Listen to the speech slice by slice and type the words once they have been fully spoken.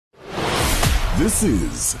This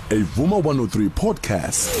is a Vuma 103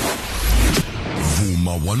 podcast.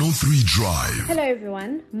 Vuma 103 Drive. Hello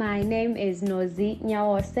everyone, my name is Nozie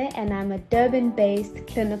Nyawose and I'm a Durban-based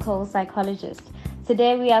clinical psychologist.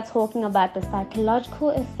 Today we are talking about the psychological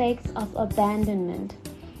effects of abandonment.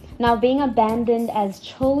 Now, being abandoned as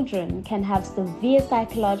children can have severe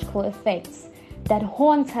psychological effects that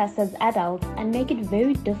haunt us as adults and make it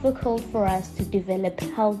very difficult for us to develop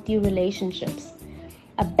healthy relationships.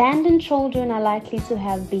 Abandoned children are likely to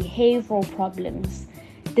have behavioral problems,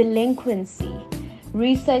 delinquency.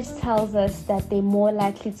 Research tells us that they're more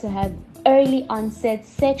likely to have early onset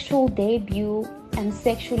sexual debut and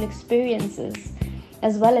sexual experiences,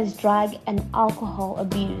 as well as drug and alcohol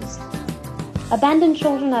abuse. Abandoned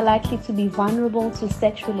children are likely to be vulnerable to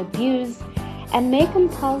sexual abuse and make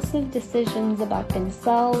impulsive decisions about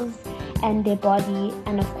themselves and their body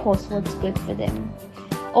and of course what's good for them.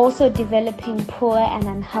 Also developing poor and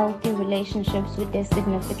unhealthy relationships with their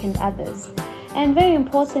significant others. And very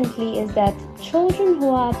importantly is that children who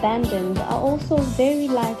are abandoned are also very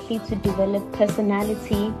likely to develop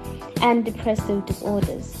personality and depressive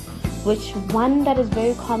disorders, which one that is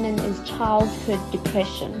very common is childhood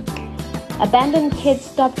depression. Abandoned kids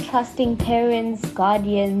stop trusting parents,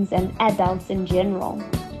 guardians, and adults in general.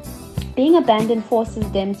 Being abandoned forces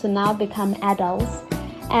them to now become adults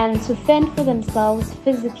and to fend for themselves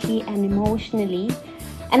physically and emotionally.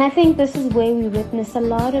 And I think this is where we witness a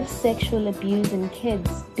lot of sexual abuse in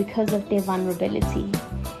kids because of their vulnerability.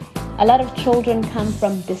 A lot of children come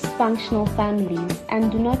from dysfunctional families and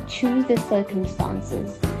do not choose their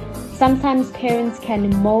circumstances. Sometimes parents can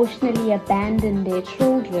emotionally abandon their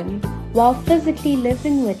children while physically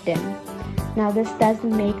living with them. Now, this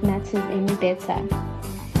doesn't make matters any better.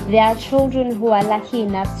 There are children who are lucky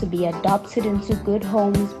enough to be adopted into good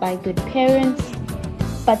homes by good parents,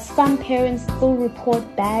 but some parents still report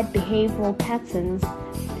bad behavioral patterns,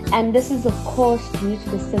 and this is of course due to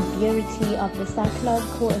the severity of the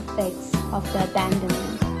psychological effects of the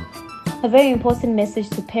abandonment. A very important message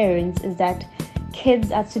to parents is that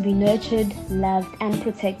kids are to be nurtured, loved, and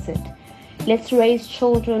protected. Let's raise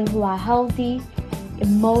children who are healthy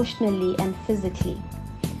emotionally and physically.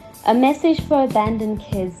 A message for abandoned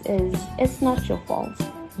kids is, it's not your fault.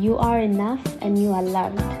 You are enough and you are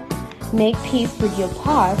loved. Make peace with your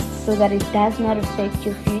past so that it does not affect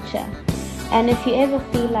your future. And if you ever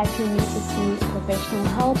feel like you need to see professional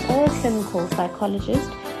help or a clinical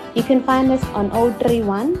psychologist, you can find us on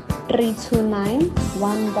 031 329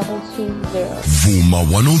 1220. Vuma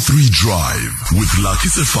 103 Drive with Lucky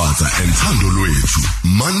Sefatsa and Thandolwethu,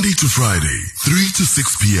 Monday to Friday, 3 to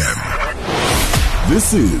 6 p.m.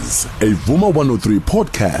 This is a Vuma 103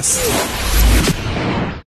 podcast.